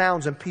lightning,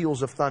 sounds and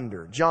peals of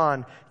thunder.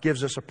 John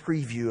gives us a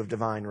preview of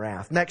divine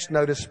wrath. Next,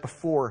 notice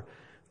before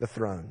the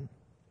throne.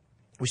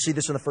 We see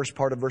this in the first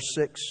part of verse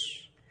 6.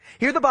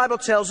 Here the Bible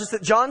tells us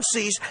that John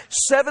sees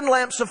 7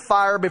 lamps of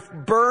fire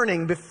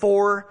burning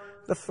before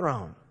the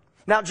throne.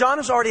 Now, John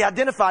has already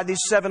identified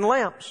these 7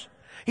 lamps.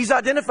 He's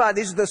identified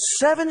these are the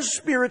 7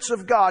 spirits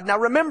of God. Now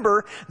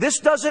remember, this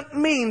doesn't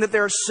mean that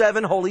there are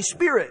 7 Holy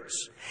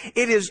Spirits.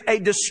 It is a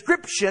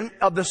description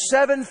of the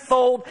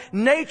 7-fold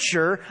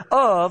nature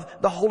of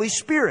the Holy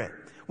Spirit.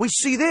 We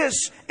see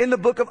this in the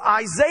book of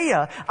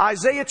Isaiah.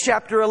 Isaiah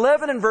chapter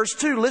 11 and verse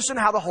 2. Listen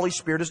how the Holy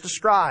Spirit is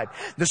described.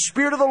 The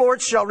Spirit of the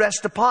Lord shall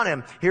rest upon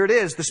Him. Here it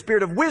is. The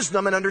Spirit of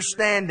wisdom and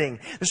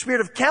understanding. The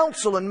Spirit of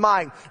counsel and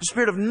might. The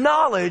Spirit of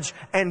knowledge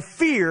and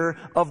fear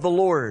of the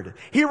Lord.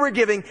 Here we're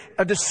giving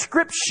a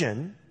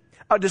description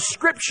of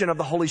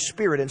the Holy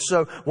Spirit. And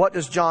so what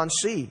does John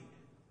see?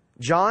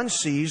 John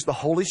sees the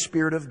Holy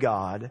Spirit of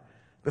God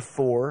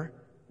before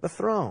the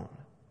throne.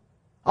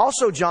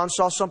 Also, John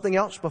saw something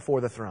else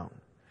before the throne.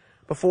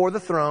 Before the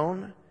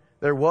throne,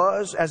 there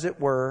was, as it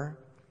were,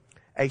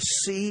 a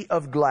sea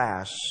of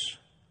glass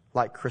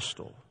like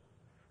crystal.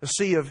 A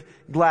sea of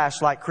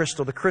glass like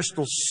crystal. The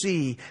crystal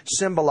sea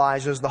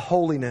symbolizes the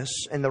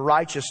holiness and the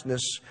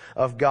righteousness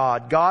of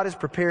God. God is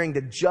preparing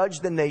to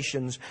judge the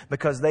nations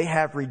because they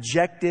have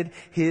rejected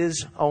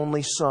His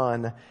only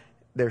Son,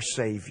 their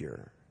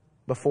Savior.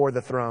 Before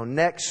the throne.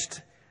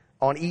 Next,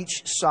 on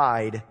each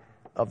side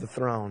of the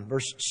throne.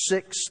 Verse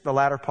 6, the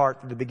latter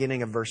part to the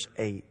beginning of verse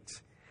 8.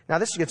 Now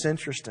this gets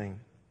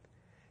interesting.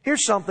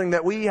 Here's something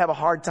that we have a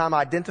hard time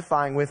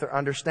identifying with or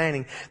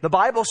understanding. The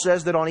Bible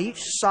says that on each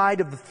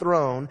side of the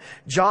throne,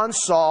 John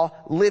saw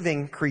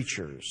living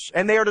creatures.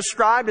 And they are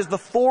described as the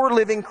 4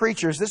 living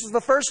creatures. This is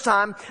the first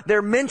time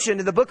they're mentioned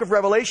in the book of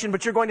Revelation,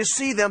 but you're going to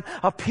see them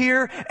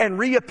appear and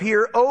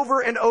reappear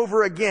over and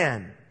over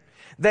again.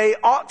 they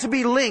ought to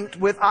be linked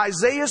with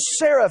Isaiah's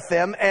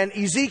seraphim and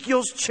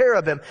Ezekiel's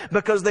cherubim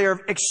because they are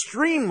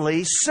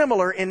extremely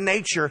similar in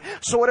nature.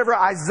 So whatever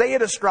Isaiah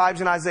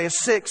describes in Isaiah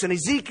 6 and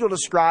Ezekiel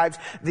describes,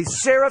 the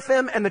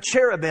seraphim and the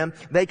cherubim,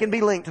 they can be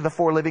linked to the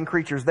four living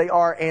creatures. They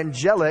are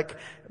angelic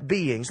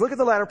beings. Look at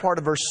the latter part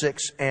of verse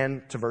 6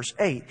 and to verse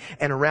 8.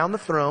 And around the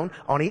throne,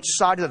 on each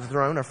side of the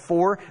throne, are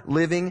four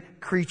living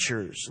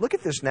creatures. Look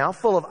at this now,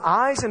 full of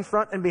eyes in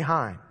front and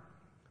behind.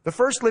 The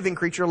first living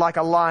creature like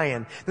a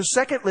lion. The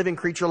second living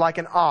creature like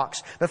an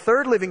ox. The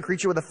third living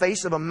creature with the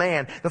face of a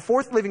man. The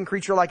fourth living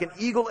creature like an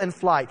eagle in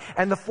flight.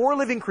 And the four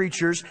living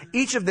creatures,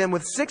 each of them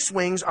with 6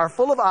 wings, are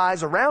full of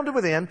eyes around and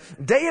within.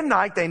 Day and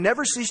night they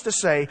never cease to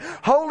say,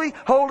 Holy,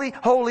 holy,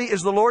 holy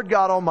is the Lord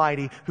God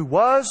Almighty, who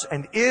was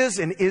and is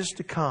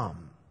to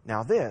come.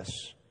 Now this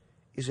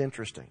is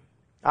interesting.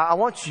 I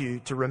want you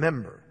to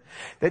remember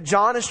that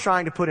John is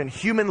trying to put in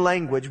human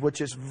language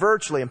which is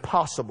virtually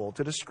impossible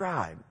to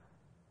describe.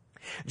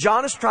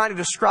 John is trying to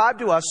describe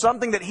to us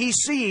something that he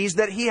sees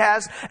that he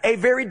has a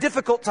very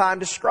difficult time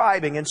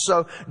describing. And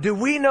so, do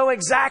we know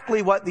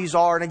exactly what these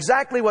are and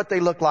exactly what they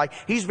look like?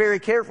 He's very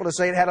careful to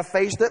say it had a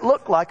face that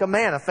looked like a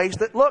man, a face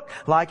that looked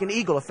like an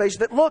eagle, a face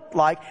that looked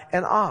like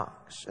an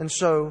ox. And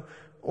so,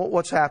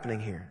 what's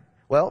happening here?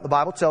 Well, the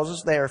Bible tells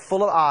us they are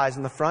full of eyes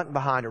in the front and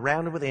behind,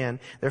 around and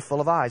within. They're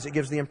full of eyes. It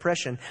gives the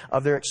impression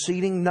of their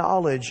exceeding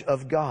knowledge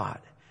of God.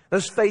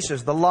 Those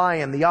faces, the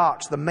lion, the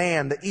ox, the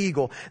man, the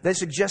eagle, they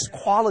suggest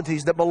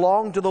qualities that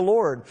belong to the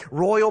Lord.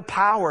 Royal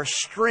power,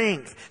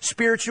 strength,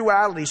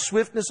 spirituality,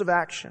 swiftness of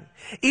action.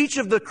 Each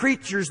of the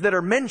creatures that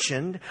are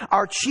mentioned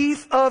are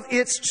chief of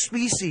its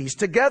species.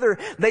 Together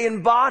they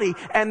embody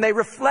and they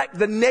reflect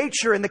the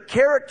nature and the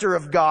character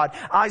of God.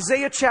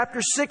 Isaiah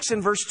chapter 6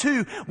 and verse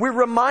 2, we're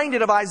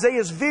reminded of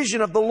Isaiah's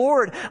vision of the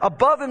Lord.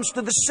 Above him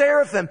stood the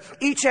seraphim.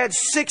 Each had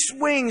 6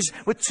 wings.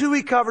 With 2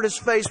 he covered his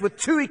face. With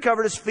 2 he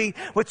covered his feet.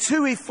 With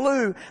 2 he flew.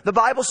 The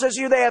Bible says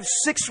here they have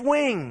 6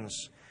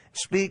 wings. It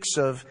speaks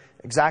of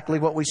exactly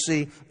what we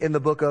see in the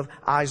book of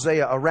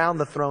Isaiah, around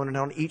the throne and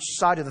on each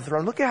side of the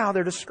throne. Look at how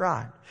they're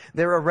described.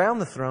 They're around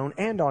the throne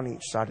and on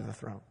each side of the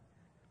throne.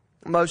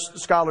 Most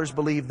scholars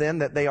believe then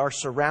that they are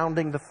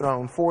surrounding the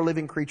throne. 4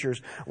 living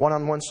creatures, one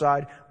on one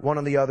side, one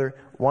on the other,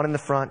 one in the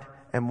front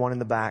and one in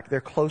the back.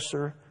 They're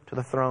closer to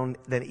the throne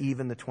than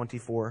even the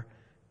 24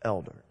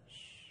 elders.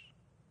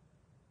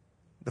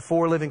 The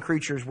 4 living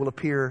creatures will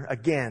appear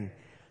again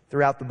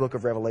throughout the book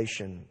of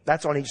Revelation.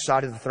 That's on each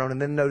side of the throne. And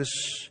then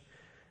notice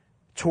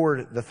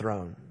toward the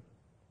throne.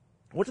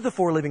 What do the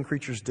 4 living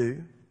creatures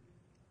do?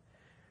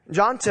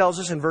 John tells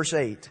us in verse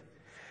 8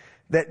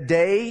 that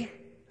day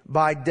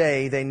by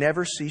day they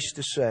never cease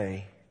to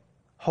say,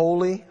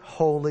 Holy,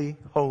 holy,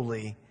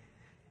 holy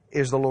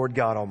is the Lord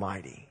God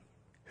Almighty,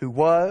 who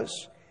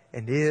was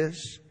and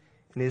is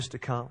to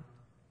come.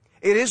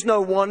 It is no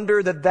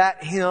wonder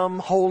that hymn,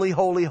 Holy,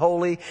 Holy,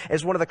 Holy,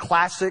 is one of the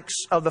classics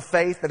of the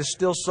faith that is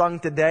still sung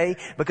today,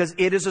 because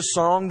it is a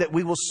song that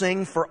we will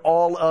sing for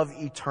all of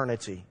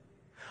eternity.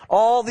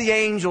 All the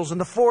angels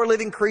and the 4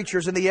 living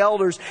creatures and the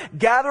elders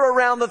gather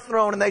around the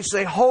throne and they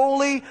say,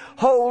 Holy,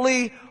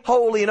 holy,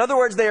 holy. In other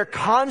words, they are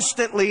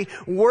constantly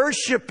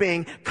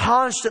worshiping,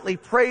 constantly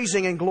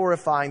praising and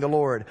glorifying the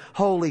Lord.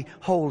 Holy,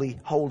 holy,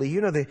 holy. You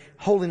know the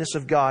holiness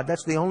of God.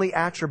 That's the only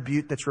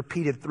attribute that's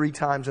repeated 3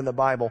 times in the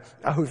Bible,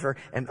 over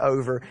and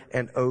over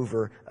and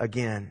over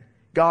again.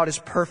 God is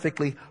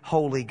perfectly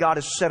holy. God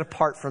is set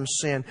apart from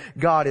sin.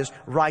 God is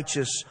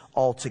righteous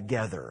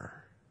altogether.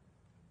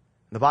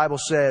 The Bible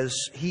says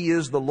He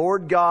is the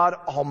Lord God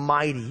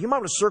Almighty. You might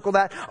want to circle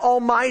that.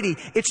 Almighty.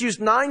 It's used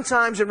 9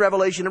 times in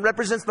Revelation. It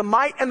represents the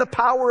might and the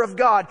power of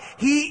God.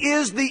 He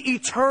is the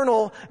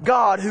eternal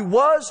God who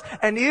was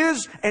and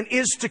is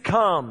to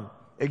come.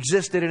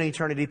 Existed in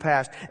eternity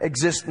past,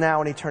 exists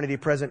now in eternity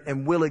present,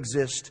 and will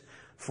exist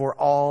for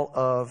all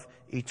of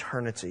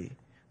eternity.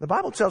 The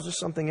Bible tells us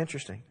something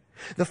interesting.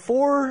 The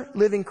 4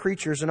 living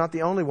creatures are not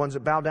the only ones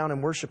that bow down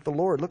and worship the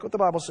Lord. Look what the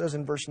Bible says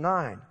in verse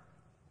 9.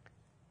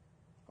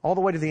 All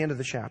the way to the end of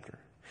the chapter.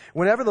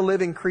 Whenever the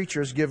living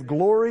creatures give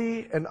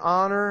glory and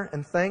honor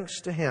and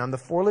thanks to Him, the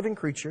 4 living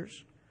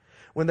creatures,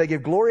 when they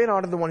give glory and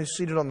honor to the one who's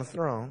seated on the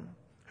throne,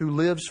 who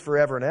lives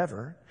forever and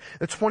ever,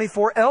 the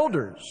 24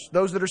 elders,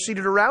 those that are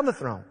seated around the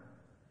throne,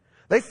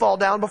 they fall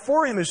down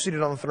before Him who's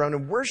seated on the throne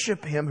and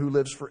worship Him who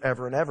lives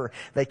forever and ever.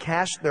 They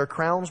cast their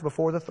crowns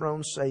before the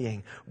throne,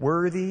 saying,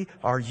 Worthy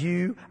are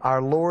you,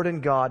 our Lord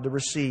and God, to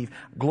receive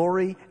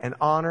glory and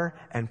honor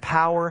and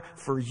power,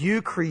 for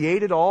you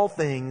created all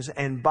things,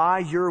 and by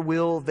your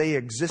will they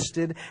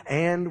existed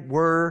and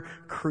were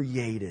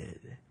created.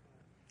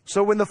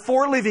 So when the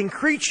 4 living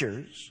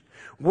creatures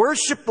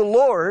worship the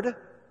Lord,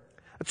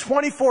 the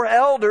 24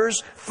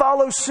 elders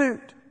follow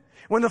suit.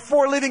 When the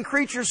 4 living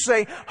creatures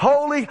say,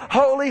 Holy,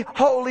 holy,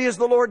 holy is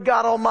the Lord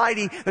God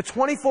Almighty, the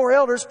 24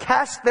 elders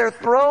cast their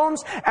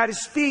thrones at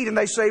His feet and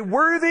they say,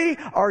 Worthy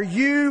are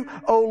you,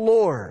 O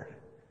Lord.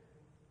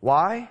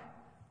 Why?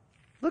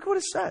 Look what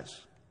it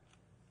says.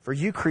 For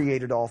you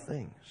created all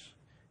things,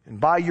 and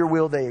by your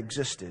will they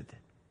existed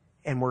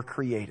and were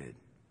created.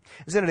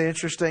 Isn't it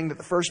interesting that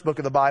the first book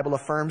of the Bible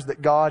affirms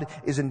that God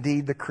is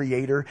indeed the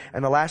Creator,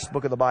 and the last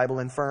book of the Bible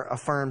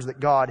affirms that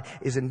God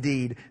is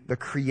indeed the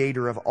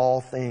Creator of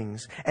all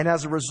things. And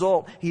as a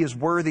result, He is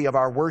worthy of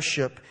our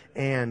worship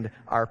and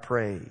our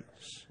praise.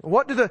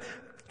 What do the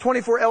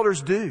 24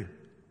 elders do?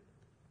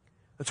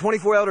 The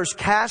 24 elders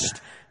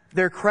cast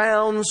their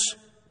crowns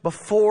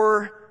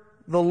before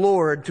the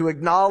Lord to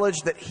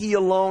acknowledge that He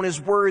alone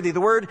is worthy. The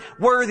word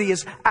worthy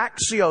is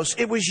axios.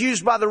 It was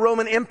used by the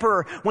Roman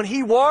emperor. When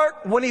he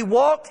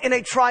walked in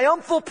a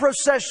triumphal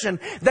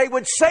procession, they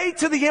would say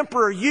to the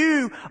emperor,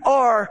 "You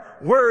are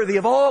worthy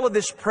of all of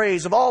this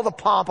praise, of all the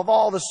pomp, of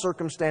all the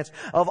circumstance,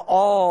 of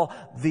all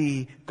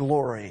the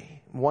glory."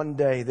 One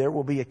day there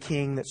will be a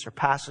king that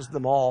surpasses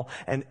them all,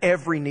 and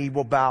every knee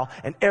will bow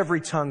and every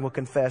tongue will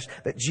confess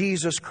that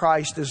Jesus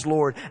Christ is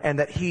Lord and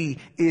that He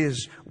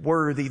is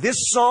worthy. This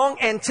song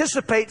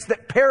anticipates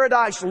that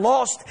paradise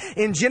lost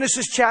in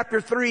Genesis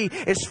chapter 3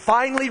 is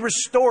finally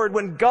restored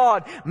when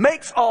God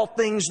makes all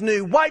things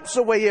new, wipes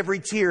away every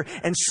tear,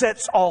 and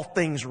sets all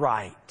things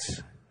right.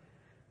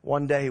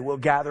 One day we'll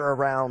gather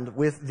around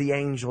with the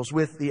angels,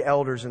 with the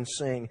elders, and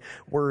sing,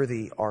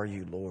 "Worthy are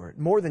you, Lord."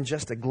 More than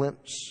just a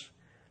glimpse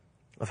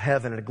of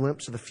heaven and a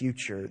glimpse of the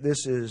future.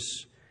 This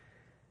is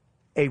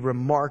a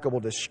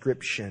remarkable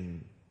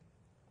description.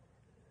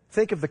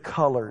 Think of the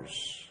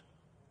colors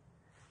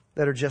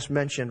that are just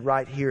mentioned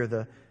right here.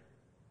 The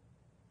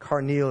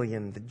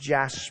carnelian, the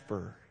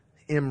jasper,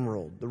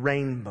 emerald, the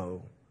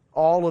rainbow.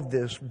 All of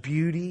this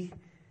beauty.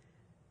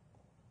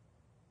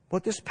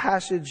 What this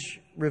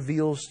passage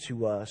reveals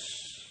to us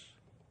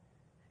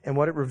and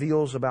what it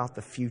reveals about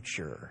the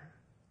future,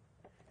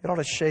 it ought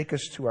to shake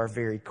us to our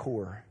very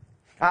core.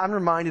 I'm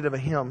reminded of a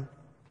hymn,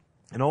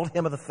 an old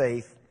hymn of the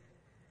faith.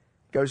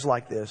 It goes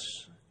like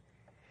this: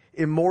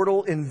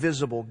 "Immortal,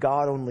 invisible,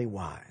 God only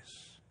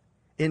wise,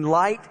 in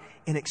light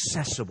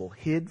inaccessible,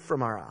 hid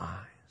from our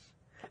eyes.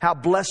 How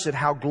blessed,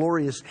 how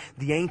glorious,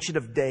 the Ancient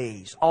of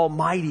Days,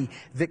 almighty,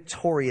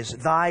 victorious,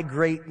 Thy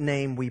great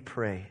name we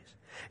praise.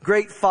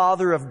 Great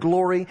Father of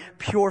glory,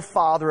 pure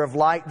Father of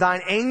light,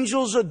 Thine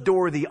angels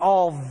adore Thee,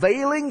 all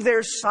veiling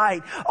their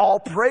sight.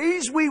 All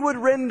praise we would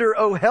render,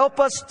 oh help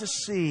us to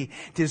see.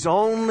 'Tis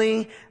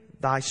only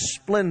Thy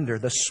splendor,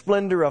 the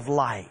splendor of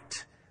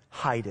light,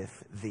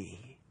 hideth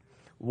Thee."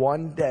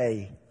 One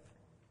day,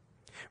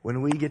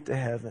 when we get to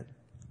heaven,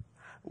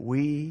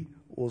 we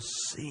will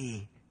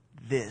see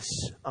this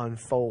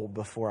unfold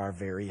before our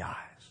very eyes.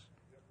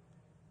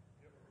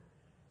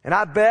 And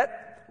I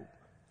bet,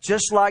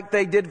 just like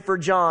they did for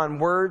John,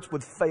 words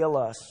would fail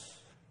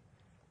us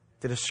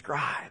to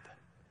describe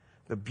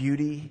the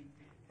beauty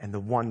and the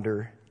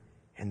wonder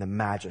and the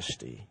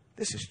majesty.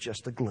 This is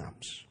just a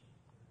glimpse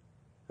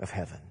of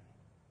heaven.